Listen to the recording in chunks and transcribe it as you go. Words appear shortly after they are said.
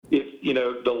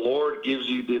the Lord gives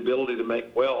you the ability to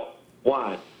make wealth.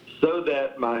 Why? So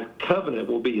that my covenant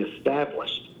will be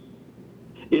established.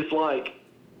 It's like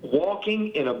walking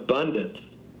in abundance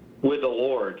with the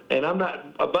Lord. And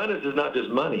abundance is not just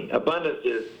money. Abundance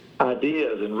is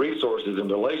ideas and resources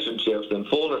and relationships and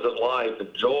fullness of life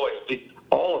and joy,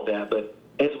 all of that. But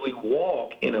as we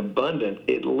walk in abundance,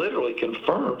 it literally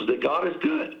confirms that God is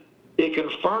good. It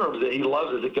confirms that he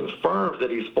loves us. It confirms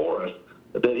that he's for us,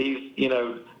 that he's,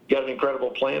 got an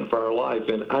incredible plan for our life.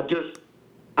 And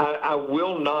I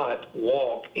will not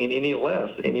walk in any less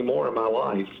anymore in my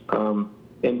life,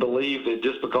 and believe that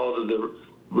just because of the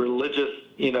religious,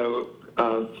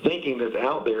 thinking that's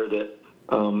out there that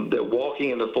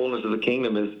walking in the fullness of the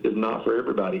kingdom is not for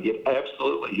everybody. It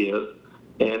absolutely is.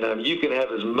 And you can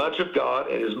have as much of God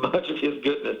and as much of his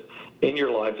goodness in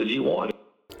your life as you want.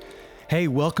 Hey,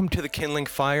 welcome to the Kindling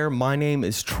Fire. My name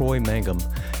is Troy Mangum.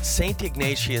 St.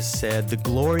 Ignatius said, "The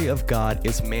glory of God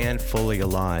is man fully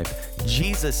alive."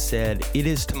 Jesus said, "It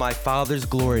is to my Father's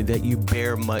glory that you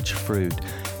bear much fruit."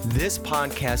 This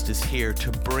podcast is here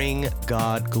to bring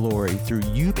God glory through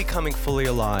you becoming fully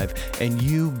alive and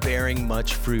you bearing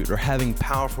much fruit or having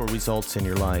powerful results in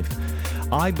your life.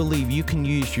 I believe you can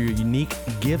use your unique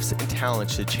gifts and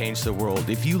talents to change the world.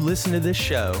 If you listen to this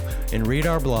show and read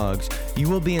our blogs, you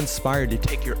will be inspired to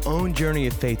take your own journey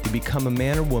of faith to become a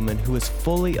man or woman who is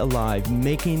fully alive,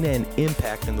 making an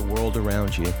impact in the world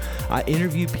around you. I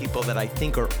interview people that I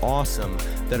think are awesome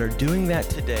that are doing that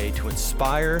today to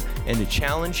inspire and to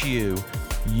challenge you.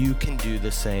 You can do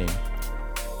the same.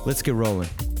 Let's get rolling.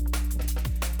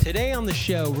 Today on the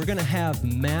show, we're going to have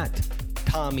Matt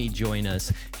Tommey join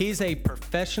us. He's a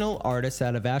professional artist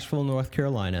out of Asheville, North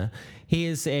Carolina. He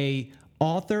is a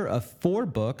author of 4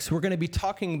 books. We're going to be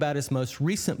talking about his most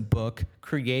recent book,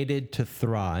 Created to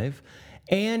Thrive.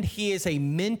 And he is a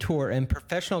mentor and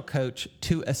professional coach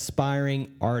to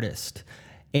aspiring artists.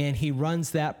 And he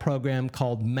runs that program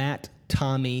called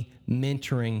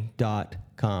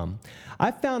MattTommeyMentoring.com.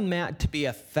 I found Matt to be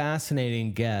a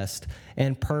fascinating guest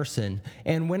and person.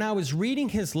 And when I was reading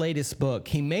his latest book,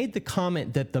 he made the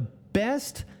comment that the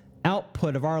best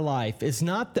output of our life is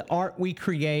not the art we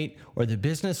create or the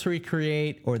business we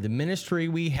create or the ministry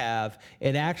we have.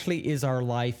 It actually is our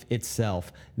life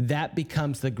itself. That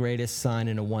becomes the greatest sign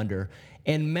and a wonder.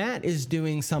 And Matt is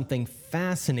doing something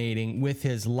fascinating with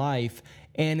his life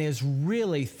and is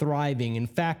really thriving. In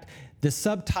fact, the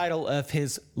subtitle of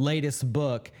his latest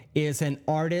book is An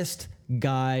Artist's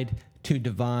Guide to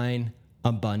Divine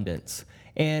Abundance.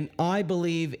 And I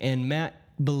believe, and Matt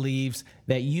believes,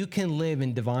 that you can live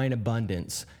in divine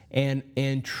abundance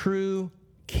and true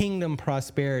kingdom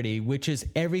prosperity, which is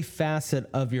every facet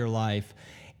of your life.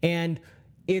 And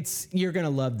you're going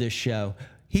to love this show.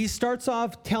 He starts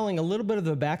off telling a little bit of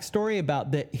the backstory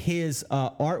about his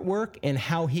artwork and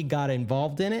how he got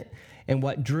involved in it and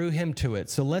what drew him to it.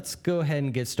 So let's go ahead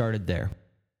and get started there.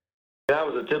 I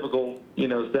was a typical,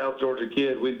 South Georgia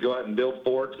kid. We'd go out and build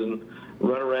forts and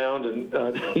run around and,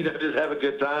 just have a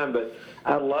good time. But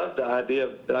I loved the idea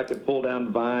that I could pull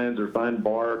down vines or find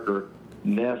bark or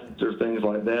nests or things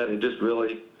like that. It just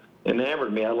really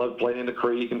enamored me. I loved playing in the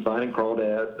creek and finding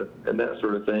crawdads and that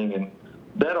sort of thing. And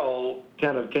that all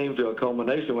kind of came to a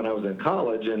culmination when I was in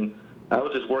college. And I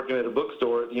was just working at a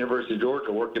bookstore at the University of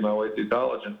Georgia, working my way through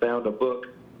college, and found a book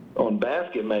on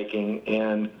basket making.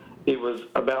 And it was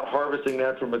about harvesting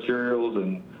natural materials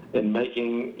and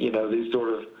making, these sort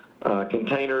of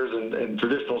containers and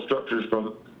traditional structures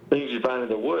from things you find in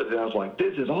the woods. And I was like,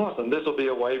 this is awesome. This will be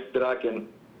a way that I can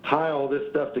tie all this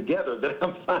stuff together that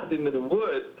I'm finding in the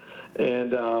woods.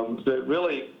 And so it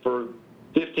really, for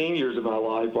 15 years of my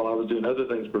life, while I was doing other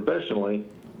things professionally,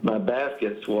 my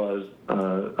baskets was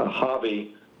a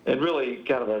hobby and really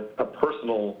kind of a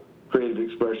personal creative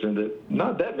expression that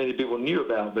not that many people knew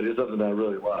about, but it's something that I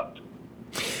really loved.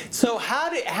 So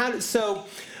so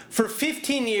for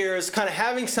 15 years, kind of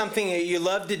having something that you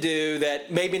love to do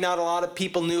that maybe not a lot of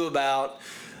people knew about,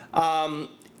 how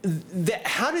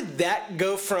did that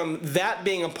go from that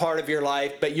being a part of your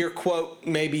life, but your quote,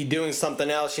 maybe doing something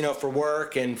else, for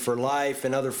work and for life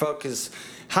and other focus?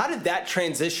 How did that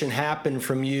transition happen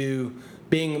from you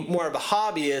being more of a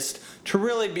hobbyist to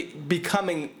really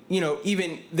becoming,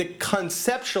 even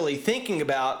conceptually thinking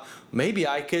about maybe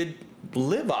I could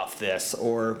live off this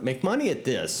or make money at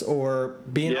this or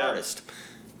be an artist?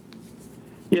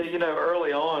 Yeah,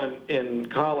 early on in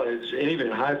college and even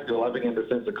in high school, I began to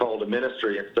sense a call to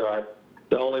ministry. And so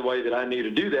the only way that I knew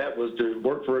to do that was to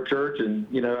work for a church. And,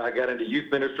 I got into youth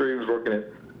ministry, was working at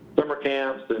summer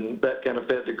camps, and that kind of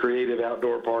fed the creative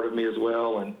outdoor part of me as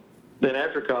well. And then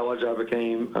after college, I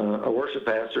became a worship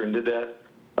pastor and did that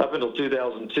up until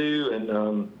 2002,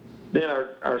 and then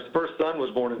our first son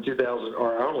was born in 2000,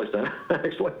 or our only son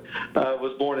actually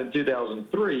was born in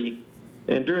 2003.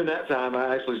 And during that time,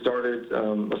 I actually started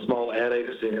a small ad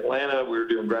agency in Atlanta. We were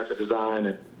doing graphic design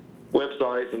and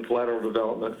websites and collateral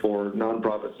development for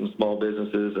nonprofits and small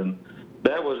businesses, and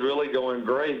that was really going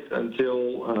great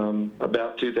until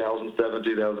about 2007,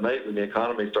 2008, when the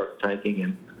economy started tanking.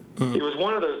 And it was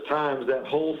one of those times, that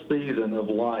whole season of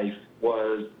life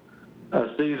was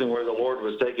a season where the Lord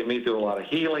was taking me through a lot of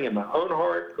healing in my own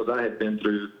heart, because I had been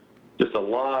through just a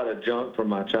lot of junk from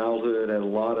my childhood, had a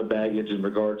lot of baggage in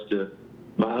regards to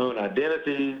my own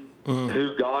identity,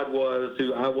 who God was,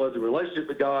 who I was, a relationship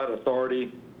with God,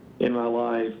 authority in my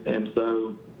life. And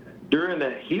so during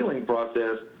that healing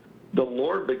process, the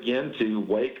Lord began to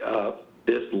wake up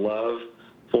this love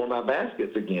for my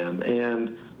baskets again.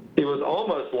 And it was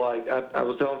almost like, I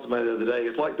was telling somebody the other day,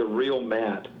 it's like the real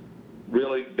Matt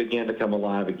really began to come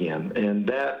alive again. And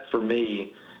that, for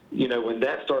me, when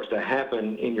that starts to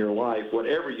happen in your life,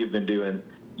 whatever you've been doing,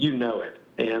 you know it.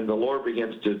 And the Lord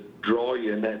begins to draw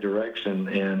you in that direction.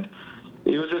 And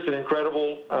it was just an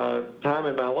incredible time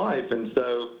in my life. And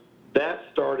so that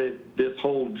started this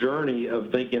whole journey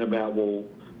of thinking about, well,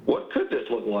 what could this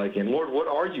look like? And Lord, what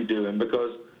are you doing?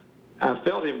 Because I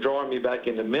felt him drawing me back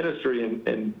into ministry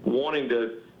and wanting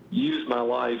to use my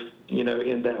life,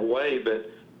 in that way. But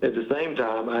at the same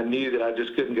time, I knew that I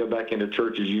just couldn't go back into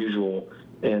church as usual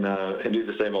and do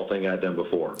the same old thing I'd done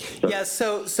before.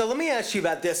 So let me ask you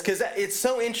about this, because it's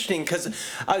so interesting, because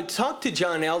I talked to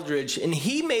John Eldridge, and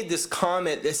he made this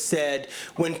comment that said,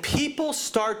 when people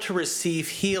start to receive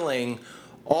healing,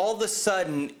 all of a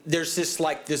sudden there's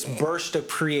this burst of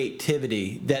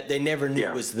creativity that they never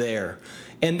knew was there.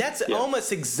 And that's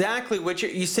almost exactly what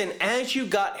you're saying. As you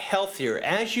got healthier,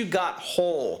 as you got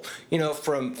whole,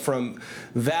 from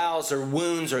vows or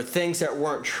wounds or things that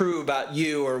weren't true about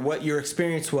you or what your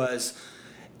experience was,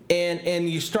 and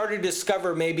you started to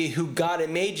discover maybe who God had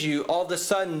made you, all of a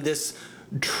sudden this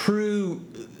true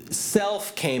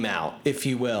self came out, if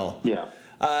you will.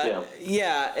 I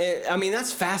mean,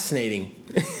 that's fascinating.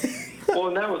 Well,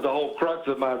 and that was the whole crux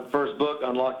of my first book,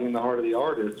 Unlocking the Heart of the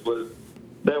Artist,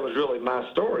 that was really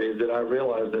my story, is that I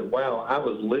realized that, wow, I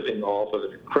was living off of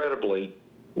an incredibly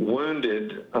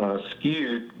wounded,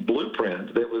 skewed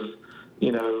blueprint that was,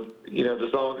 the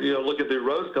song, looking through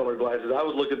rose-colored glasses. I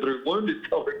was looking through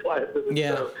wounded-colored glasses. And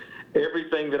so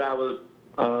everything that I was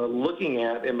looking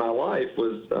at in my life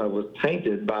was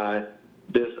tainted by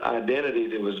this identity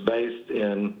that was based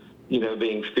in,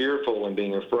 being fearful and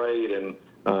being afraid and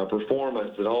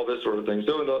performance and all this sort of thing.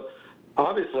 So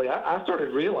obviously, I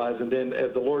started realizing then,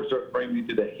 as the Lord started bringing me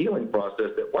through that healing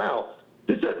process, that, wow,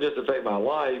 this doesn't just affect my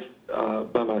life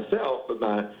by myself, but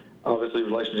my, obviously,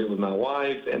 relationship with my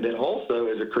wife. And then also,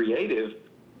 as a creative,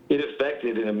 it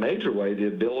affected in a major way the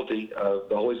ability of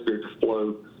the Holy Spirit to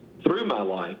flow through my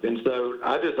life. And so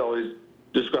I just always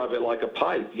describe it like a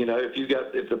pipe.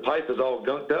 If the pipe is all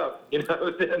gunked up, then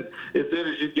as soon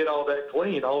as you get all that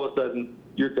clean, all of a sudden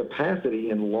your capacity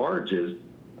enlarges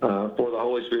for the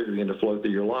Holy Spirit to begin to flow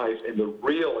through your life, and the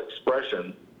real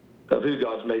expression of who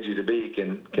God's made you to be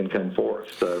can come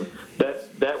forth. So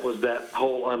that was that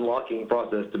whole unlocking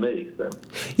process to me. So.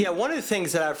 Yeah, one of the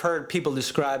things that I've heard people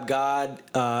describe God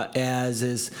as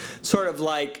is sort of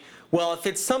like, well, if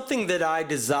it's something that I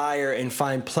desire and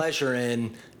find pleasure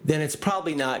in, then it's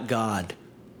probably not God.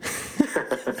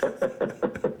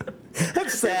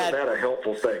 That's sad. Isn't that a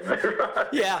helpful statement? Right?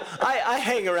 Yeah, I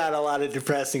hang around a lot of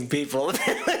depressing people.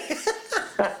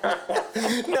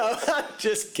 No, I'm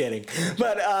just kidding.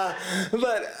 But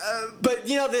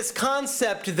this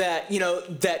concept that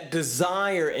that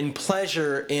desire and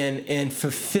pleasure and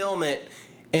fulfillment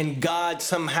and God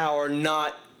somehow are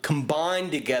not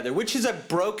combined together, which is a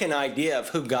broken idea of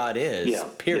who God is.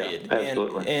 Period. Yeah,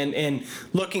 absolutely. And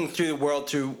looking through the world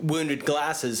through wounded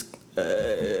glasses.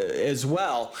 As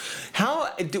well.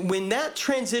 When that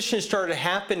transition started to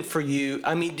happen for you,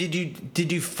 I mean,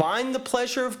 did you find the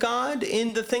pleasure of God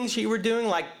in the things you were doing,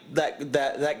 like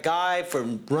that guy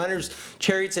from Runners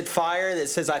Chariots at Fire that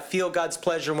says, "I feel God's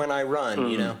pleasure when I run."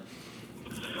 Mm-hmm.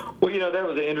 Well, that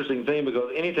was an interesting thing,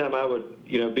 because anytime I would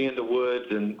be in the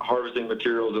woods and harvesting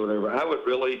materials or whatever, I would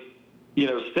really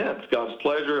sense God's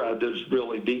pleasure. There's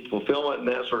really deep fulfillment and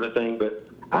that sort of thing, but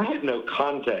I had no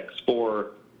context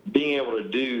for being able to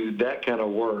do that kind of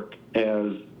work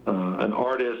as an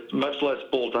artist, much less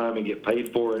full-time, and get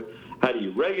paid for it. How do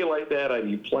you regulate that? How do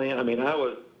you plan? I mean, I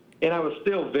was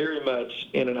still very much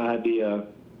in an idea,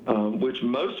 which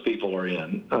most people are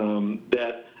in,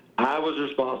 that I was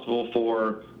responsible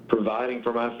for providing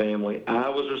for my family. I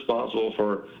was responsible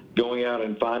for going out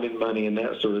and finding money and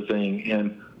that sort of thing.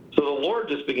 And so the Lord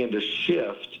just began to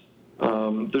shift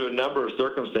through a number of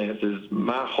circumstances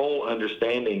my whole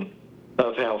understanding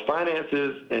of how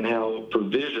finances and how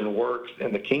provision works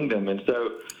in the kingdom. And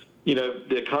so,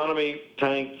 the economy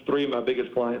tanked. 3 of my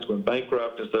biggest clients went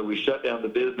bankrupt, and so we shut down the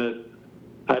business.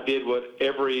 I did what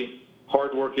every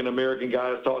hardworking American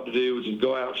guy is taught to do, which is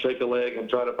go out, shake a leg, and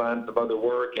try to find some other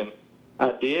work. And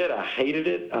I did. I hated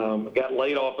it. Got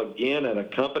laid off again at a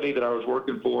company that I was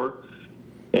working for,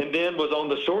 and then was on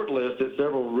the short list at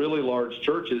several really large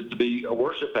churches to be a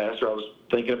worship pastor. I was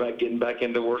thinking about getting back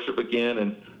into worship again,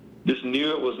 and just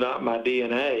knew it was not my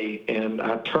DNA. And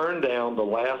I turned down the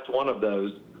last one of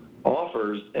those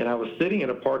offers, and I was sitting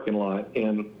in a parking lot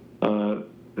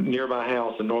near my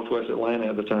house in Northwest Atlanta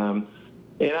at the time.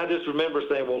 And I just remember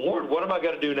saying, well, Lord, what am I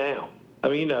going to do now? I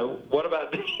mean, what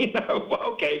about,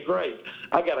 okay, great.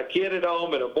 I got a kid at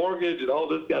home and a mortgage and all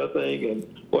this kind of thing,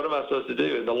 and what am I supposed to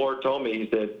do? And the Lord told me, he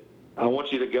said, I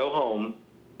want you to go home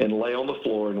and lay on the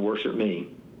floor and worship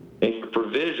me, and your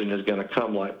provision is going to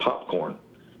come like popcorn.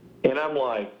 And I'm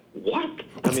like, what?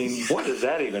 I mean, what does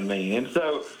that even mean? And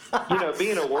so,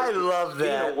 being a I love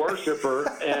that. being a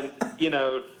worshiper, and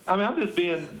I'm just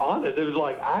being honest. It was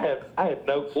like I had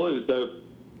no clue. So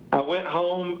I went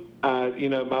home.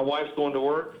 My wife's going to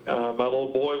work. My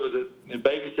little boy was at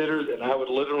babysitters, and I would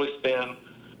literally spend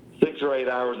 6 or 8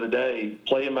 hours a day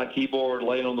playing my keyboard,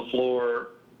 laying on the floor,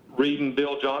 reading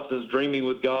Bill Johnson's "Dreaming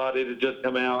with God." It had just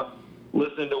come out.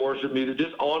 Listening to worship music,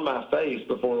 just on my face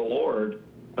before the Lord.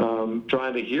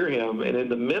 Trying to hear him. And in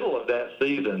the middle of that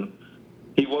season,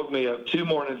 he woke me up 2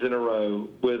 mornings in a row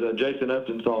with a Jason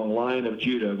Upton song, Lion of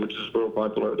Judah, which is real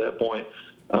popular at that point.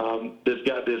 That's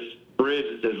got this bridge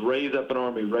that says, raise up an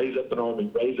army, raise up an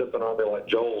army, raise up an army, like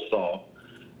Joel saw.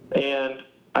 And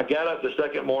I got up the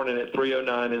second morning at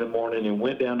 3:09 in the morning and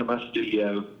went down to my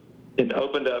studio and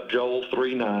opened up Joel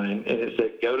 3:9, and it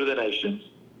said, go to the nations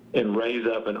and raise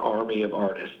up an army of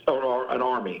artists, or an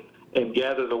army, and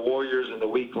gather the warriors and the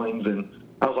weaklings. And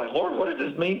I was like, Lord, what does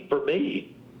this mean for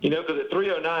me? Because at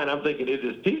 3:09, I'm thinking, is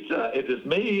this pizza? Is this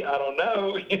me? I don't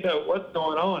know. What's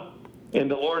going on?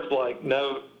 And the Lord's like,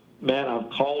 no, man, I've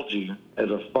called you as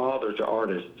a father to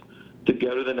artists to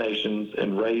go to the nations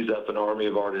and raise up an army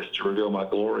of artists to reveal my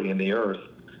glory in the earth.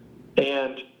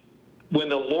 And when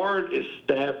the Lord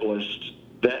established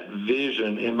that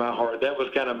vision in my heart, that was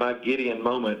kind of my Gideon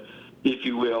moment, if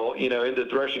you will, in the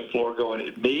threshing floor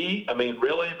going, me? I mean,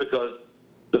 really? Because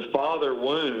the father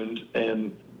wound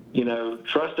and,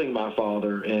 trusting my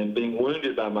father and being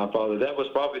wounded by my father, that was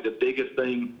probably the biggest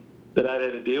thing that I'd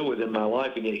had to deal with in my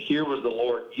life. And yet here was the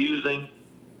Lord using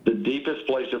the deepest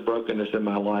place of brokenness in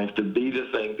my life to be the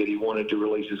thing that he wanted to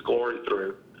release his glory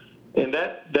through. And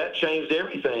that changed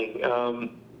everything.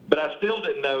 But I still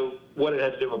didn't know what it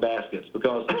had to do with baskets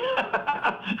because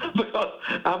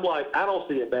I'm like, I don't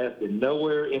see a basket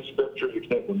nowhere in Scripture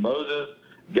except for Moses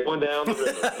going down the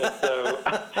river. And so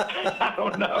I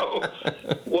don't know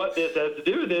what this has to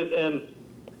do with this.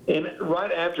 And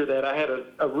right after that, I had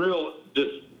a real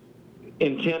just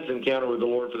intense encounter with the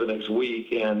Lord for the next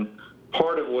week. And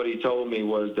part of what he told me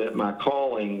was that my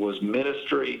calling was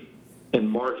ministry and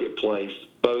marketplace,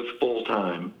 both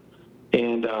full-time.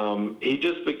 And he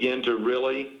just began to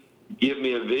really give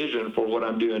me a vision for what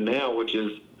I'm doing now, which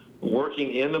is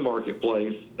working in the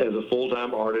marketplace as a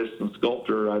full-time artist and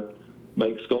sculptor. I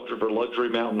make sculpture for luxury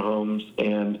mountain homes,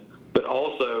 but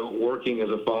also working as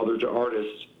a father to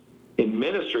artists in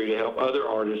ministry to help other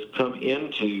artists come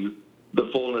into the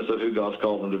fullness of who God's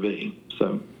called them to be.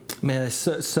 So. Man,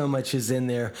 so much is in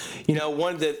there.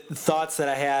 One of the thoughts that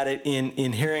I had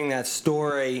in hearing that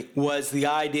story was the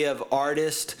idea of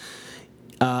artist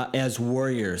as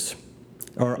warriors,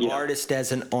 or artist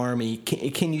as an army.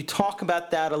 Can you talk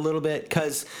about that a little bit?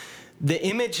 Because the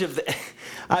image of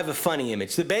I have a funny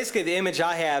image. So basically, the image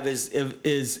I have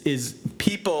is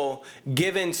people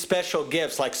given special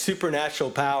gifts like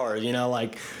supernatural power.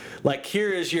 Like here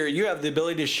is you have the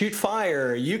ability to shoot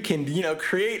fire, you can,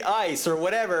 create ice or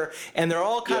whatever, and they're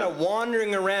all kind of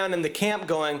wandering around in the camp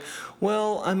going,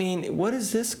 well, I mean, what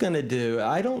is this going to do?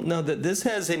 I don't know that this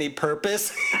has any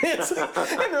purpose. And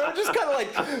they're just kind of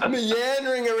like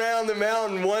meandering around the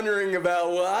mountain wondering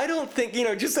about, well, I don't think,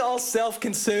 just all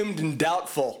self-consumed and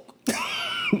doubtful.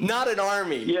 Not an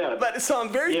army. Yeah. But so I'm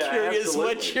very curious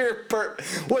what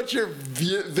your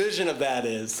vision of that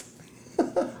is.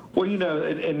 Well,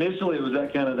 initially it was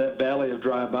that valley of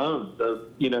dry bones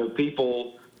of,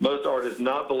 people, most artists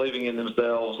not believing in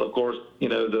themselves. Of course,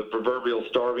 the proverbial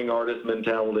starving artist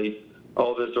mentality,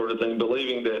 all this sort of thing,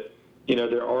 believing that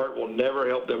their art will never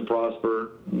help them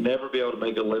prosper, never be able to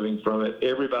make a living from it.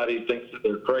 Everybody thinks that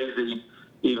they're crazy,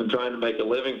 even trying to make a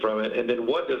living from it. And then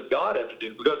what does God have to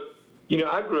do? Because,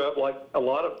 I grew up like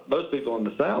most people in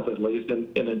the South, at least, in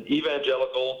an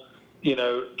evangelical,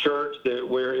 church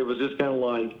where it was just kind of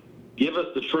like, give us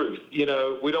the truth. We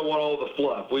don't want all the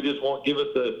fluff. We just want, give us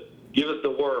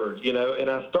the word, And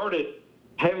I started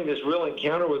having this real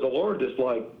encounter with the Lord that's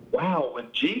like, wow, when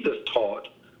Jesus taught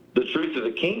the truth of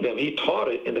the kingdom, he taught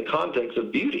it in the context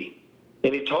of beauty.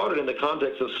 And he taught it in the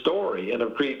context of story and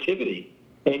of creativity.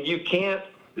 And you can't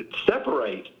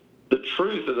separate the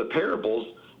truth of the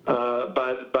parables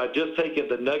by just taking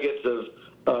the nuggets of,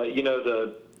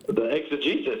 the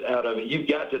exegesis out of it. You've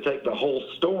got to take the whole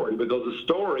story, because the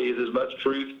story is as much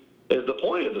truth as the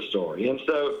point of the story. And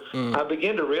so I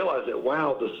began to realize that,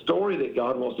 wow, the story that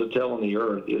God wants to tell on the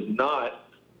earth is not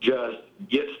just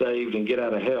get saved and get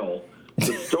out of hell.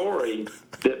 The story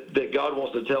that God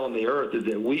wants to tell on the earth is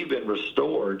that we've been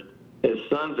restored as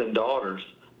sons and daughters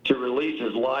to release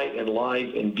his light and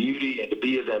life and beauty and to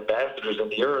be his ambassadors in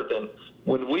the earth. And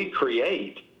when we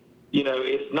create,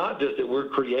 it's not just that we're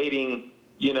creating,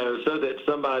 so that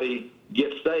somebody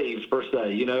gets saved per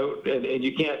se, and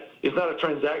you can't, it's not a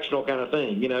transactional kind of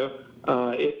thing,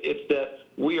 it's that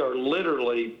we are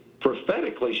literally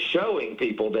prophetically showing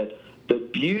people that the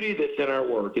beauty that's in our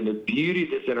work and the beauty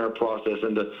that's in our process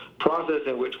and the process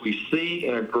in which we see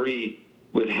and agree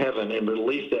with heaven and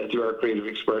release that through our creative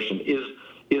expression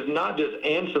is not just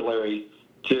ancillary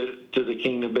to the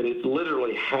kingdom, but it's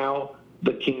literally how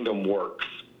the kingdom works.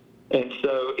 And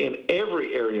so in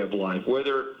every area of life,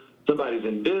 whether somebody's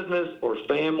in business or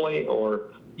family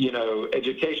or,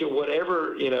 education,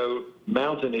 whatever,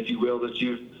 mountain, if you will, that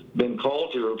you've been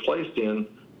called to or placed in,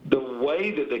 the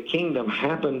way that the kingdom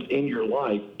happens in your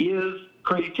life is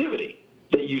creativity,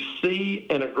 that you see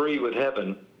and agree with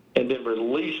heaven and then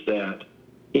release that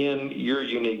in your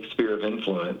unique sphere of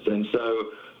influence. And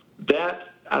so that,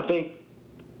 I think,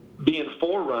 being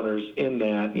forerunners in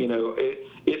that,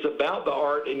 it's about the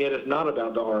art, and yet it's not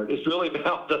about the art. It's really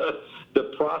about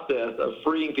the process of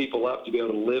freeing people up to be able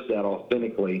to live that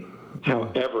authentically,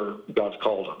 however God's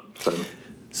called them.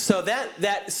 So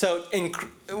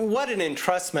what an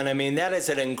entrustment. I mean, that is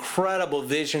an incredible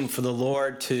vision for the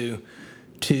Lord to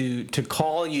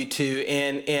call you to.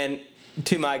 And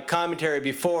to my commentary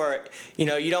before, you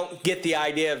don't get the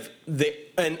idea of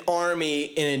an army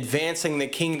in advancing the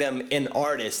kingdom in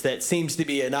artists. That seems to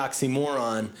be an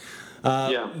oxymoron.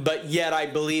 But yet I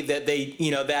believe that they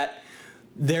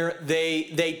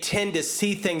tend to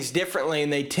see things differently,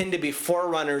 and they tend to be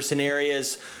forerunners in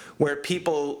areas where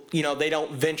people, they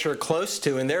don't venture close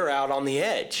to, and they're out on the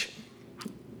edge.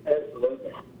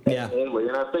 Absolutely. Yeah. Absolutely.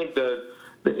 And I think the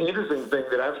interesting thing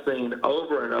that I've seen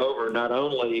over and over, not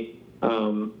only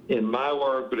in my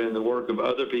work, but in the work of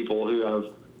other people who I've,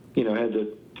 had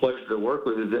the pleasure to work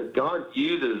with, is that God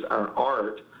uses our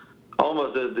art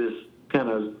almost as this kind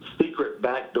of secret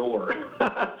back door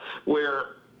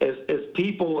where as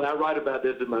people, I write about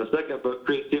this in my second book,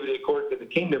 Creativity According to the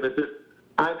Kingdom, it's this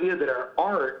idea that our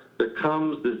art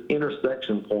becomes this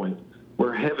intersection point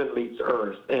where heaven meets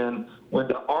earth. And when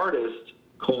the artist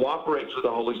cooperates with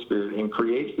the Holy Spirit and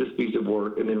creates this piece of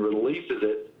work and then releases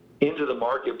it into the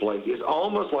marketplace, it's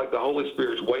almost like the Holy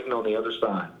Spirit's waiting on the other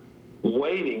side,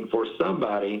 waiting for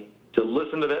somebody to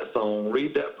listen to that song,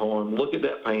 read that poem, look at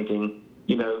that painting,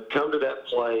 come to that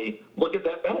play, look at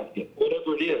that basket,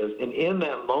 whatever it is. And in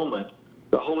that moment,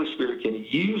 the Holy Spirit can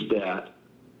use that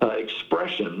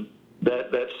expression,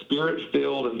 that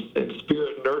spirit-filled and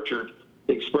spirit-nurtured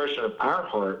expression of our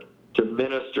heart to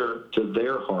minister to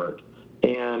their heart.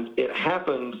 And it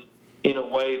happens in a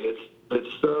way that's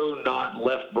so not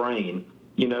left brain,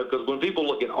 because when people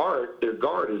look at art, their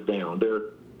guard is down.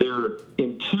 They're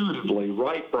intuitively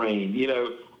right brain,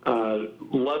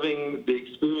 loving the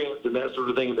experience and that sort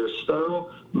of thing. They're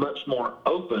so much more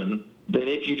open than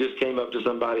if you just came up to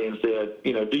somebody and said,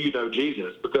 do you know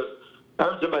Jesus? Because I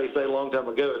heard somebody say a long time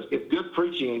ago, if good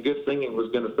preaching and good singing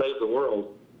was going to save the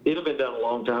world, it had been done a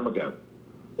long time ago.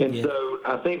 And so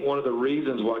I think one of the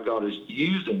reasons why God is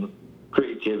using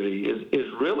creativity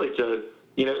is really to,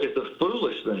 it's the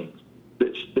foolish things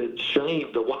that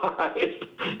shame the wise.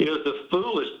 It's the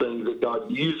foolish things that God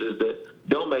uses that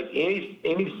don't make any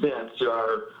sense to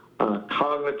our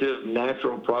cognitive,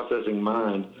 natural processing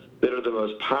mind that are the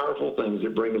most powerful things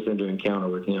that bring us into encounter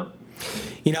with Him.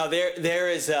 There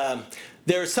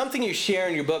is something you share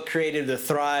in your book, Creative to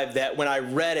Thrive, that when I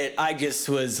read it, I just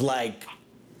was like,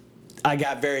 I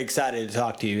got very excited to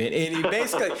talk to you. And you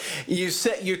basically,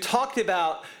 you talked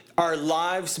about our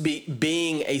lives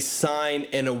being a sign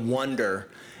and a wonder.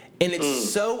 And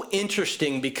it's so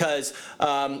interesting because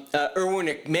Erwin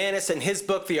McManus, in his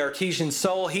book, The Artesian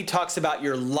Soul, he talks about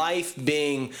your life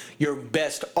being your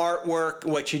best artwork,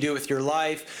 what you do with your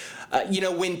life.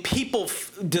 When people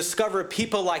discover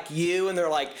people like you and they're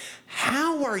like,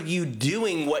 how are you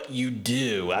doing what you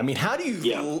do? I mean, how do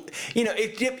you,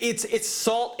 it's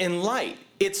salt and light.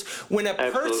 It's when a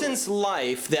person's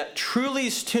life that truly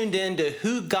is tuned into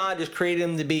who God has created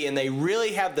them to be, and they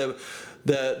really have the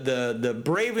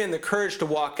bravery and the courage to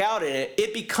walk out in it,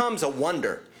 it becomes a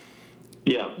wonder.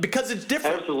 Yeah. Because it's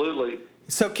different. Absolutely.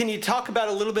 So can you talk about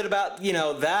a little bit about,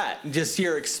 that, just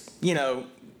your,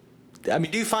 I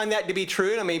mean, do you find that to be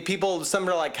true? I mean, some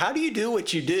are like, how do you do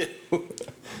what you do?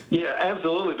 Yeah,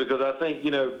 absolutely, because I think,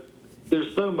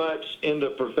 there's so much in the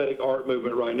prophetic art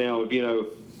movement right now of,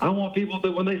 I want people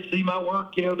that when they see my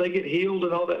work, they get healed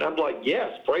and all that. And I'm like,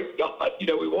 yes, praise God,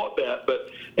 we want that.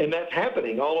 And that's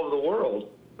happening all over the world,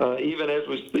 even as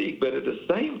we speak. But at the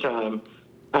same time,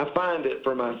 I find that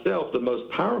for myself, the most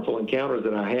powerful encounters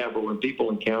that I have are when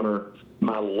people encounter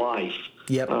my life.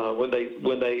 Yep. When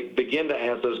they begin to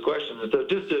ask those questions. And so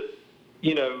just to,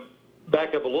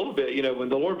 back up a little bit, when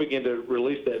the Lord began to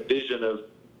release that vision of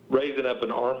raising up an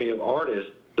army of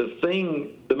artists,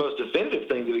 the most definitive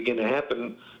thing that began to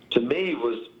happen to me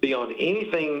was beyond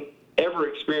anything ever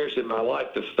experienced in my life.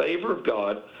 The favor of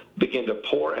God began to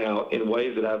pour out in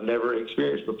ways that I've never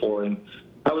experienced before. And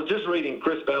I was just reading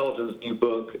Chris Valentin's new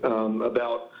book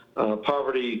about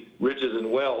poverty, riches,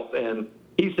 and wealth, and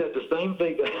he said the same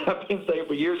thing that I've been saying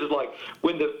for years. Is like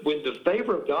when the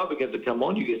favor of God begins to come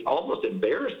on you, it's almost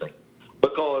embarrassing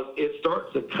because it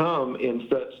starts to come in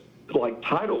such like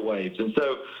tidal waves. And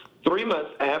so 3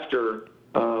 months after,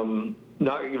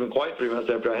 not even quite 3 months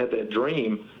after I had that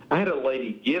dream, I had a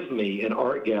lady give me an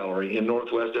art gallery in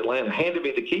Northwest Atlanta, handed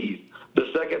me the keys the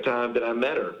second time that I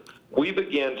met her. We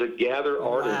began to gather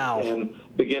artists and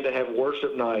began to have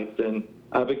worship nights, and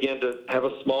I began to have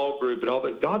a small group and all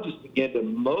that. God just began to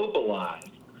mobilize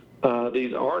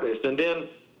these artists. And then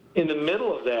in the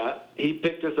middle of that, he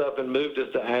picked us up and moved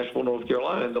us to Asheville, North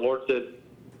Carolina. And the Lord said,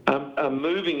 I'm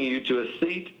moving you to a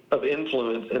seat of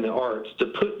influence in the arts to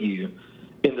put you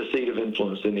in the seat of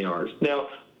influence in the arts. Now,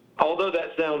 although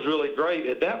that sounds really great,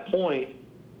 at that point,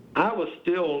 I was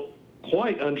still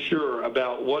quite unsure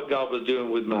about what God was doing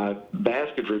with my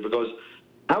basketry because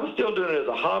I was still doing it as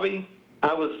a hobby.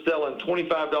 I was selling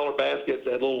 $25 baskets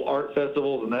at little art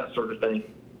festivals and that sort of thing.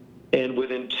 And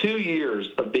within 2 years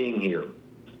of being here,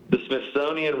 the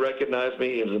Smithsonian recognized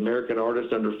me as an American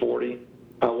Artist Under 40.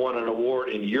 I won an award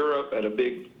in Europe at a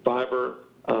big fiber,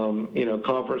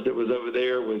 conference that was over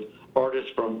there with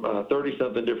artists from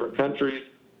 30-something different countries.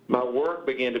 My work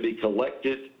began to be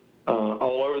collected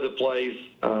all over the place.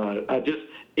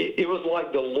 It was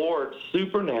like the Lord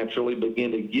supernaturally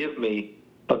began to give me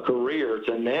a career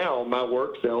to now my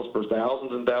work sells for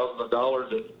thousands and thousands of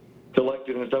dollars. It's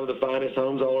collected in some of the finest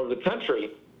homes all over the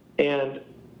country. And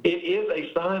it is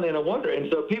a sign and a wonder. And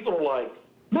so people are like,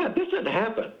 man, this didn't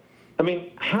happen. I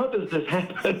mean, how does this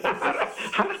happen?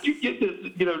 How did you get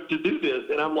this, to do this?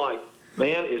 And I'm like,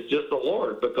 man, it's just the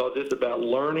Lord, because it's about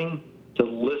learning to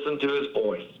listen to his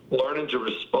voice, learning to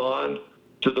respond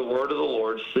to the word of the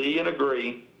Lord, see and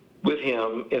agree with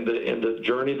him in the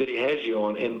journey that he has you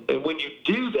on. And when you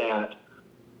do that,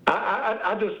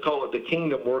 I just call it the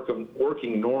kingdom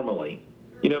working normally.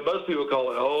 Most people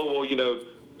call it,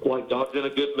 like God's in a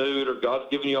good mood or God's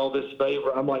giving you all this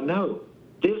favor. I'm like, no,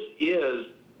 this is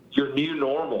your new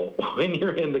normal when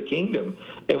you're in the kingdom.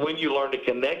 And when you learn to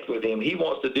connect with him, he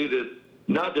wants to do this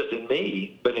not just in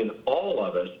me, but in all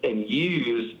of us, and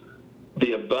use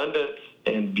the abundance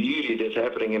and beauty that's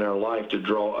happening in our life to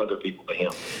draw other people to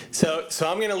him. So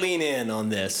I'm going to lean in on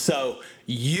this. So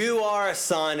you are a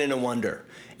sign and a wonder,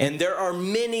 and there are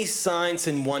many signs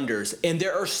and wonders, and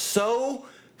there are so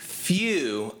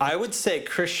few, I would say,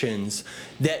 Christians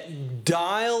that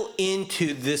dial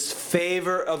into this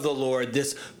favor of the Lord,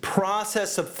 this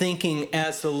process of thinking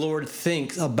as the Lord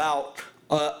thinks about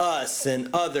us and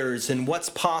others and what's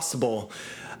possible.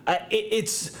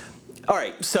 It's all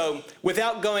right. So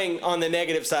without going on the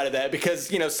negative side of that,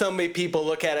 because so many people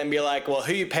look at it and be like, "Well,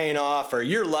 who are you paying off?" or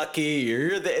 "You're lucky,"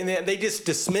 or and they just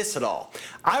dismiss it all.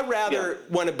 I rather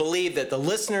want to believe that the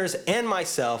listeners and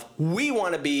myself, we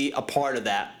want to be a part of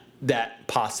that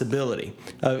possibility.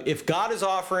 If God is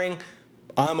offering,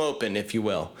 I'm open, if you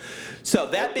will. So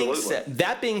that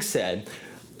being said.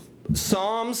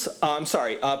 Proverbs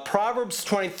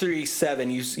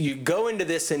 23:7. You go into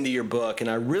this into your book, and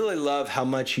I really love how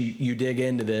much you dig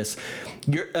into this.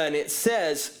 And it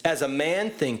says, "As a man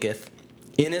thinketh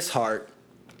in his heart,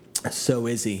 so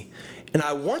is he." And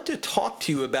I want to talk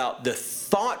to you about the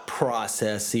thought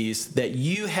processes that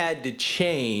you had to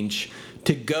change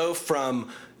to go from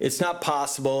it's not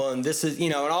possible and this is,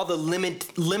 and all the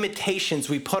limitations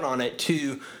we put on it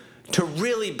to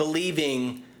really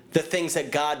believing the things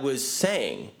that God was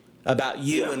saying about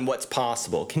you and what's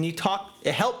possible. Can you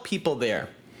help people there?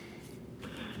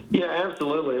 Yeah,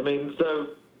 absolutely. I mean, so,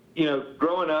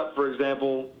 growing up, for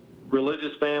example,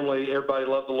 religious family, everybody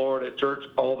loved the Lord at church,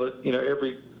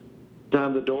 every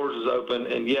time the doors was open.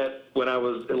 And yet, when I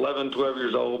was 11, 12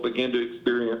 years old, began to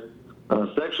experience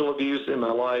sexual abuse in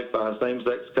my life by a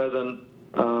same-sex cousin.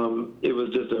 It was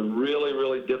just a really,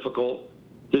 really difficult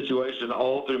situation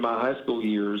all through my high school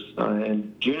years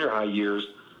and junior high years,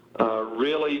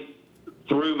 really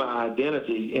threw my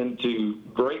identity into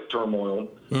great turmoil.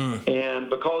 And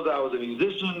because I was a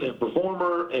musician and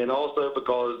performer, and also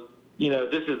because,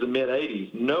 this is the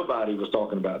mid-'80s, nobody was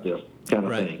talking about this kind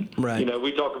of thing. Right.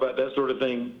 We talk about that sort of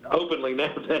thing openly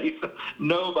nowadays.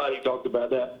 Nobody talked about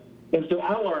that. And so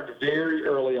I learned very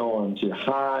early on to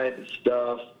hide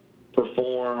stuff,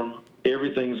 perform.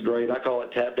 Everything's great. I call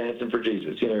it tap dancing for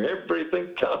Jesus.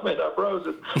 Everything's coming up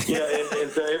roses.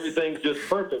 And so everything's just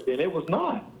perfect, and it was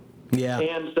not. Yeah.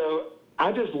 And so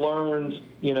I just learned,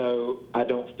 I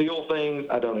don't feel things.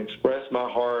 I don't express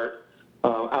my heart.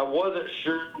 I wasn't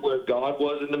sure where God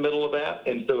was in the middle of that,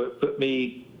 and so it put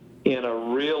me in a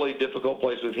really difficult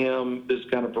place with him, this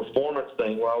kind of performance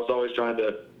thing where I was always trying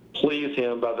to please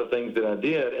him by the things that I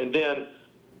did. And then,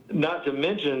 not to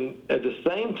mention, at the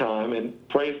same time, and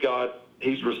praise God,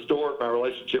 he's restored my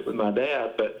relationship with my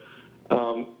dad, but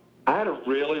I had a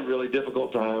really, really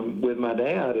difficult time with my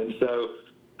dad. And so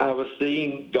I was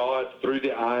seeing God through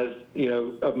the eyes,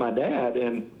 of my dad.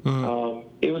 And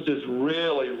it was just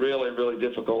really, really, really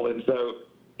difficult. And so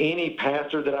any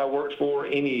pastor that I worked for,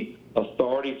 any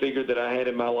authority figure that I had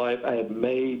in my life, I had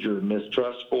major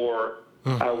mistrust for.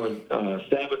 I would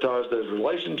sabotage those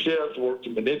relationships, work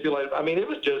to manipulate. I mean, it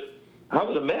was just, I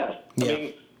was a mess. Yeah. I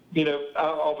mean, I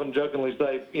often jokingly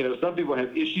say, some people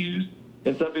have issues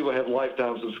and some people have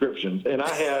lifetime subscriptions. And I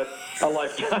had a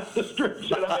lifetime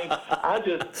subscription. I mean,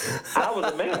 I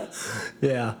was a mess.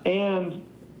 Yeah. And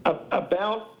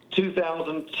about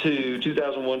 2001,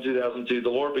 2002, the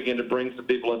Lord began to bring some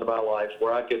people into my life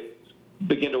where I could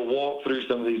begin to walk through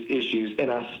some of these issues.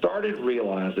 And I started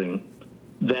realizing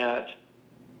that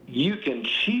you can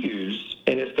choose,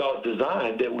 and it's God's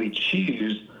design that we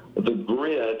choose the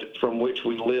grid from which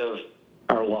we live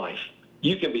our life.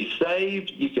 You can be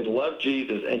saved, you can love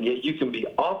Jesus, and yet you can be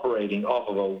operating off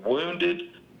of a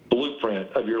wounded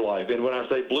blueprint of your life. And when I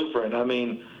say blueprint, I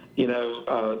mean,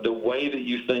 the way that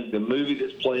you think, the movie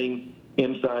that's playing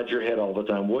inside your head all the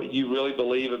time, what you really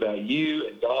believe about you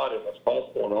and God and what's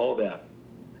possible and all of that.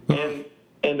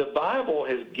 And the Bible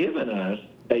has given us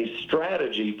a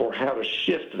strategy for how to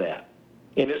shift that,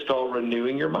 and it's called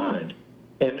renewing your mind.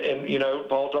 And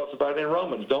Paul talks about it in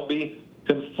Romans. Don't be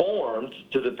conformed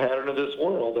to the pattern of this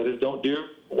world. That is, don't do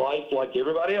life like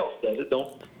everybody else does it.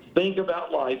 Don't think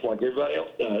about life like everybody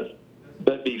else does,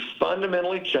 but be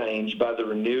fundamentally changed by the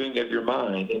renewing of your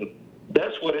mind. And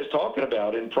that's what it's talking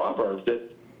about in Proverbs, that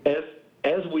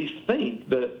as we think,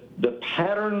 the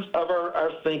patterns of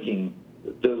our thinking,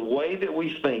 the way that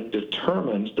we think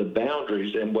determines the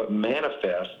boundaries and what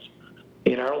manifests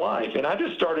in our life. And I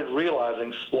just started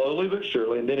realizing slowly but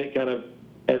surely, and then it kind of,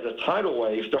 as a tidal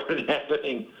wave, started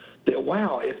happening, that,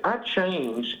 wow, if I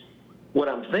change what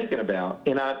I'm thinking about,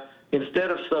 and instead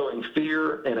of sowing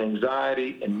fear and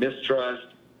anxiety and mistrust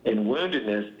and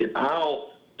woundedness, if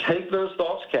I'll take those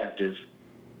thoughts captive,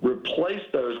 replace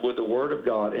those with the Word of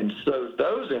God, and sow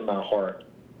those in my heart,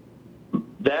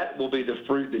 that will be the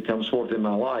fruit that comes forth in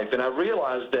my life. And I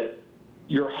realized that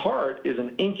your heart is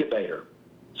an incubator.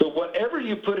 So whatever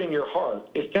you put in your heart,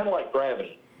 it's kind of like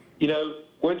gravity.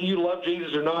 Whether you love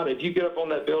Jesus or not, if you get up on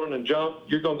that building and jump,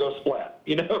 you're going to go splat,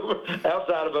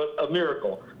 outside of a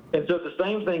miracle. And so the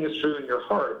same thing is true in your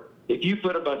heart. If you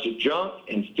put a bunch of junk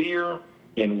and fear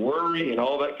and worry and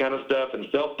all that kind of stuff and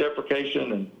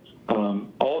self-deprecation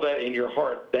and all that in your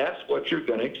heart, that's what you're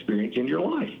going to experience in your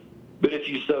life. But if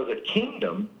you sow the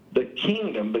kingdom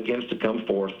begins to come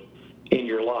forth in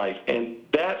your life. And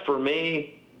that, for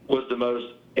me, was the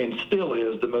most, and still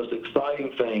is, the most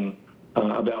exciting thing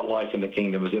about life in the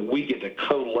kingdom, is that we get to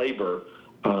co-labor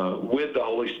with the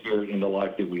Holy Spirit in the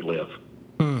life that we live.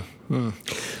 Mm-hmm.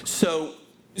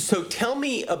 So tell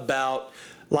me about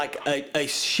like a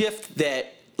shift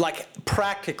that, like,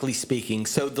 practically speaking,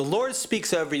 so the Lord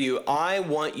speaks over you, I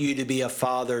want you to be a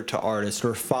father to artists,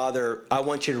 or father, I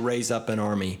want you to raise up an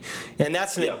army. And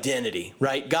that's an identity,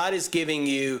 right? God is giving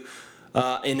you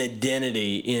an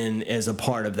identity in as a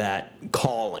part of that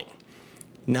calling.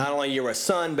 Not only you're a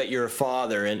son, but you're a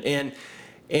father. And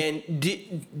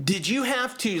did you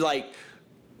have to like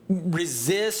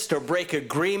resist or break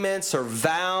agreements or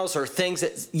vows or things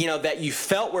that that you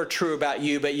felt were true about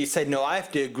you, but you said, no, I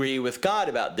have to agree with God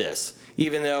about this,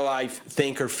 even though I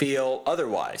think or feel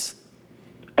otherwise?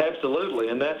 Absolutely,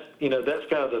 and that's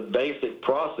kind of the basic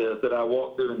process that I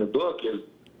walk through in the book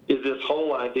is this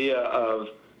whole idea of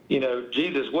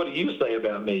Jesus, what do you say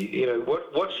about me?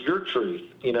 What's your truth?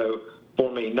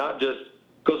 For me, not just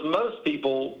because most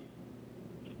people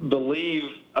believe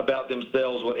about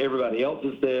themselves what everybody else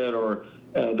has said or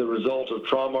the result of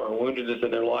trauma or woundedness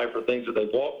in their life or things that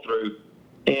they've walked through.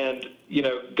 And,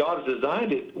 God has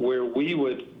designed it where we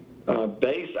would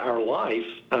base our life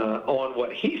on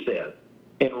what he said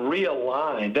and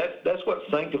realign. That's what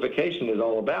sanctification is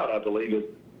all about, I believe,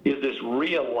 is this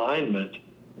realignment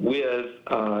with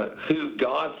who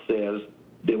God says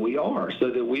that we are, so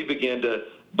that we begin to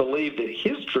believe that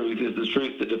his truth is the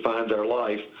truth that defines our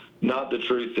life, not the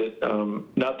truth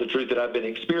that I've been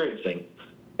experiencing.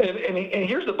 And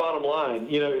here's the bottom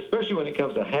line, especially when it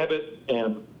comes to habit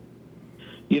and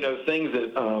things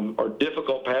that are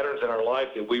difficult patterns in our life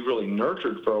that we really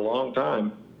nurtured for a long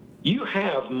time. You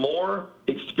have more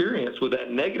experience with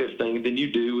that negative thing than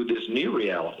you do with this new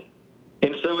reality.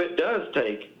 And so it does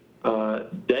take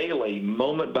daily,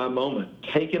 moment by moment,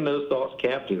 taking those thoughts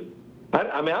captive.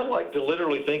 I like to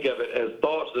literally think of it as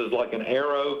thoughts as like an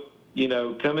arrow,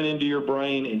 coming into your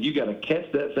brain, and you got to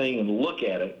catch that thing and look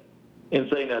at it and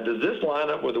say, now, does this line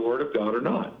up with the Word of God or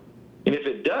not? And if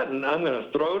it doesn't, I'm going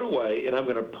to throw it away, and I'm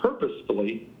going to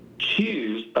purposefully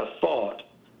choose a thought,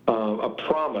 a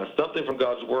promise, something from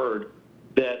God's Word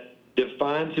that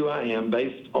defines who I am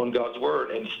based on God's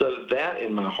Word, and sow that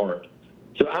in my heart.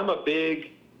 So I'm a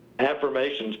big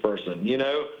affirmations person.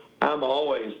 I'm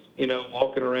always,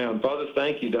 walking around. Father,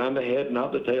 thank you that I'm the head,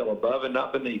 not the tail, above and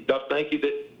not beneath. God, thank you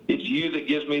that it's you that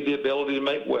gives me the ability to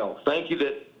make wealth. Thank you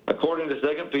that, according to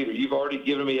 2 Peter, you've already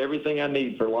given me everything I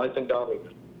need for life and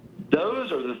godliness.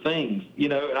 Those are the things,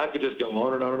 and I could just go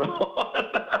on and on and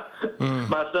on.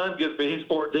 My son he's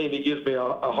 14, he gives me a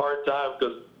hard time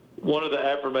because one of the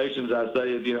affirmations I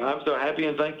say is, I'm so happy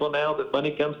and thankful now that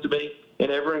money comes to me in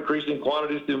ever-increasing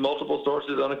quantities through multiple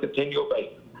sources on a continual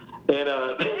basis. And,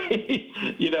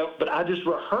 but I just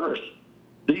rehearse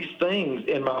these things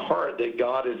in my heart that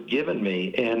God has given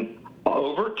me. And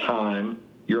over time,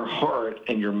 your heart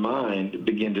and your mind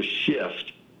begin to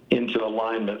shift into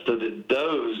alignment so that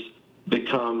those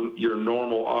become your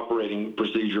normal operating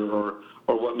procedure or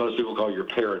what most people call your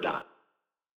paradigm.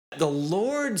 The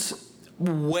Lord's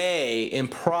way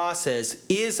and process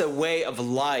is a way of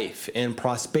life and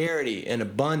prosperity and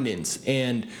abundance,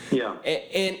 and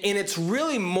it's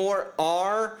really more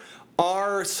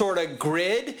our sort of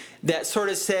grid that sort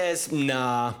of says,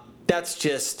 nah, that's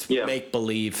just make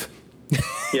believe.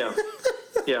 Yeah.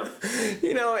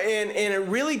 And it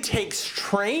really takes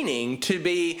training to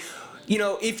be,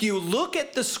 if you look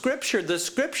at the scripture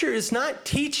is not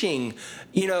teaching,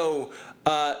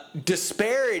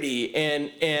 disparity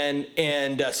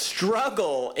and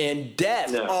struggle and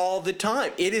death all the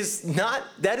time. That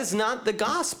is not the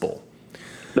gospel.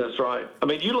 That's right. I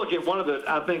mean, you look at one of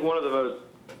the most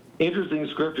interesting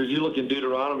scriptures, you look in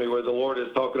Deuteronomy where the Lord is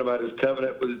talking about his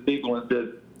covenant with his people and says,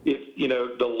 if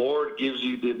the Lord gives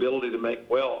you the ability to make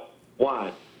wealth,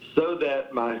 why? So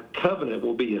that my covenant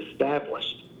will be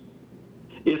established.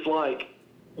 It's like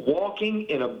walking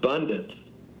in abundance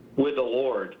with the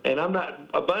Lord. And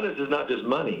abundance is not just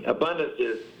money. Abundance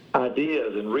is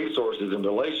ideas and resources and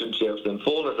relationships and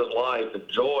fullness of life and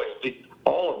joy,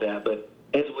 all of that. But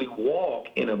as we walk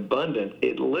in abundance,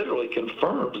 it literally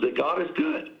confirms that God is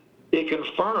good. It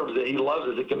confirms that he loves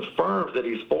us. It confirms that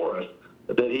he's for us,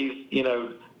 that he's,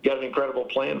 got an incredible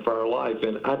plan for our life.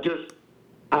 And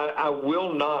I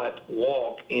will not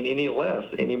walk in any less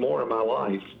anymore in my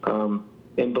life,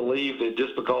 and believe that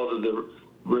just because of the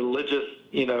religious,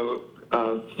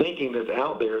 thinking that's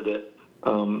out there that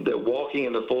walking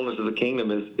in the fullness of the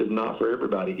kingdom is not for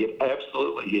everybody. It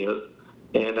absolutely is.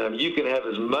 And you can have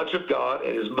as much of God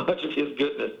and as much of his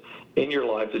goodness in your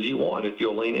life as you want if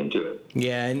you'll lean into it.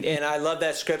 Yeah, and I love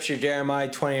that scripture, Jeremiah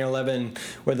 20:11,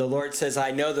 where the Lord says,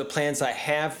 I know the plans I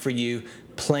have for you,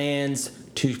 plans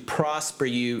to prosper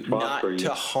you, not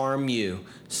to harm you.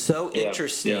 So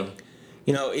interesting.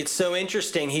 Yeah. It's so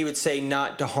interesting. He would say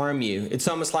not to harm you. It's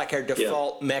almost like our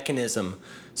default mechanism.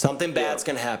 Something bad's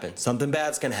going to happen. Something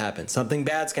bad's going to happen. Something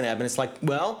bad's going to happen. It's like,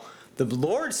 well, the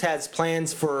Lord's has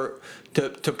plans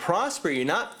to prosper you,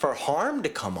 not for harm to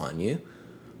come on you.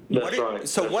 That's right.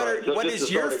 So That's what right. So what just does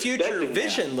to your start future expecting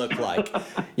vision look like?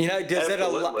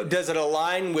 Absolutely. Does it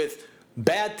align with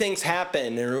bad things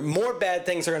happen, or more bad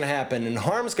things are going to happen, and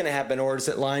harm's going to happen, or does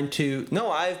it align to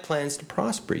no? I have plans to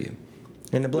prosper you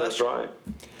and to bless That's you. right.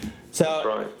 So That's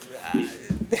right.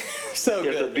 so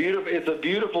good. It's a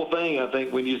beautiful thing, I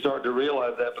think, when you start to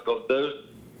realize that, because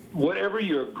whatever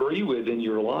you agree with in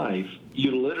your life,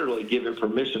 you literally give it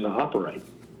permission to operate.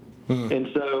 And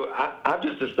so I've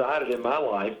just decided in my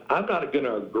life, I'm not going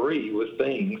to agree with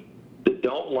things that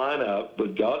don't line up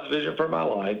with God's vision for my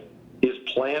life, His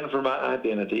plan for my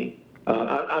identity.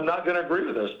 I'm not going to agree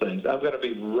with those things. I'm going to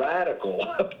be radical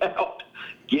about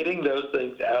getting those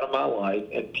things out of my life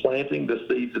and planting the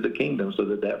seeds of the kingdom so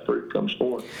that fruit comes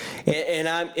forth.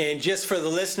 And just for the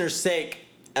listener's sake,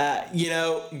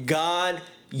 God,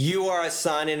 you are a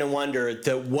sign and a wonder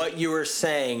that what you are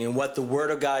saying and what the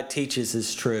Word of God teaches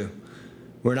is true.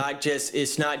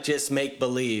 It's not just make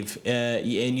believe, and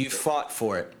you fought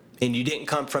for it, and you didn't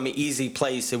come from an easy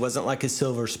place. It wasn't like a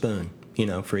silver spoon,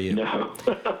 for you. No,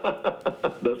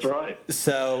 that's right.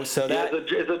 So it's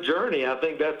a journey. I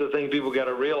think that's the thing people got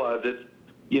to realize.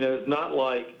 It's not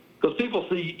like, because people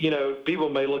see, people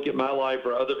may look at my life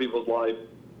or other people's life,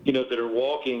 that are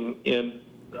walking in,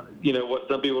 what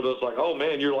some people just like, oh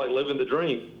man, you're like living the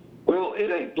dream. Well,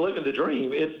 it ain't living the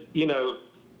dream. It's,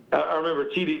 I remember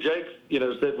T.D. Jakes,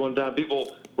 said one time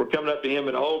people were coming up to him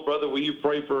and, oh, brother, will you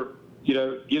pray for,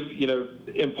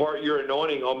 impart your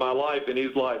anointing on my life? And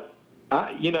he's like,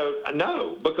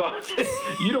 no, because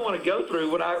you don't want to go through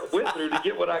what I went through to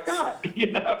get what I got.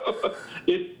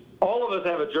 All of us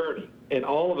have a journey, and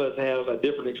all of us have a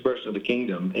different expression of the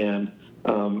kingdom. And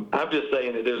I'm just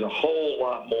saying that there's a whole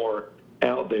lot more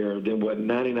out there than what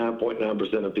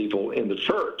 99.9% of people in the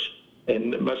church,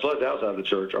 and much less outside the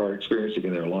church, are experiencing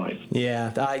in their life.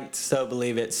 Yeah, I so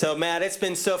believe it. So, Matt, it's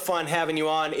been so fun having you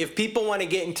on. If people want to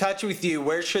get in touch with you,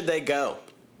 where should they go?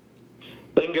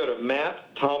 They can go to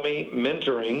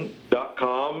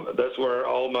MattTommeyMentoring.com. That's where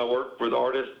all of my work with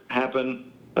artists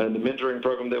happen, and the mentoring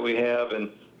program that we have. And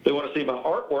if they want to see my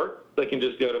artwork, they can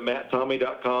just go to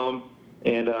MattTommey.com.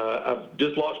 And I've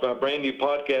just launched my brand new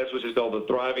podcast, which is called The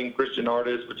Thriving Christian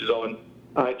Artist, which is on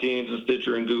iTunes and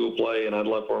Stitcher and Google Play, and I'd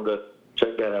love for them to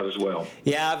check that out as well.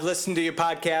 Yeah, I've listened to your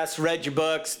podcast, read your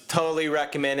books, totally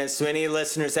recommend it. So any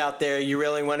listeners out there, you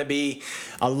really want to be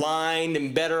aligned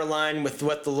and better aligned with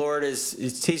what the Lord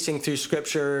is teaching through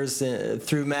scriptures,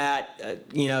 through Matt,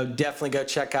 definitely go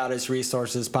check out his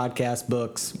resources, podcasts,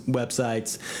 books,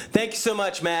 websites. Thank you so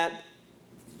much, Matt.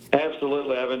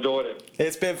 Absolutely. I've enjoyed it.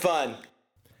 It's been fun.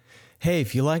 Hey,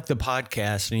 if you like the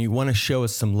podcast and you want to show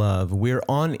us some love, we're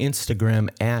on Instagram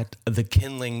at The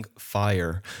Kindling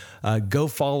Fire. Go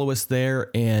follow us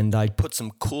there, and I put some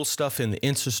cool stuff in the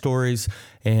Insta stories,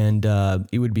 and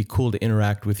it would be cool to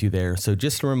interact with you there. So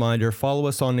just a reminder, follow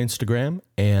us on Instagram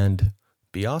and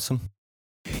be awesome.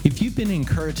 If you've been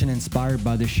encouraged and inspired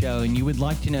by the show and you would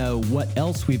like to know what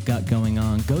else we've got going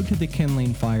on, go to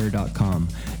thekindlingfire.com.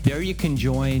 There you can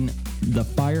join the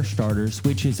Fire Starters,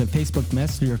 which is a Facebook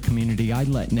Messenger community I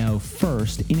let know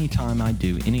first anytime I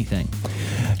do anything.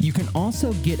 You can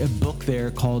also get a book there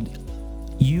called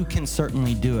You Can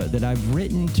Certainly Do It that I've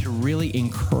written to really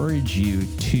encourage you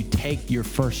to take your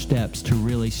first steps to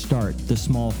really start the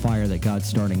small fire that God's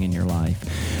starting in your life.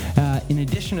 In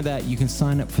addition to that, you can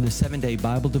sign up for the 7-day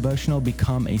Bible devotional,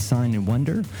 Become a Sign and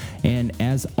Wonder. And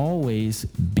as always,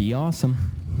 be awesome.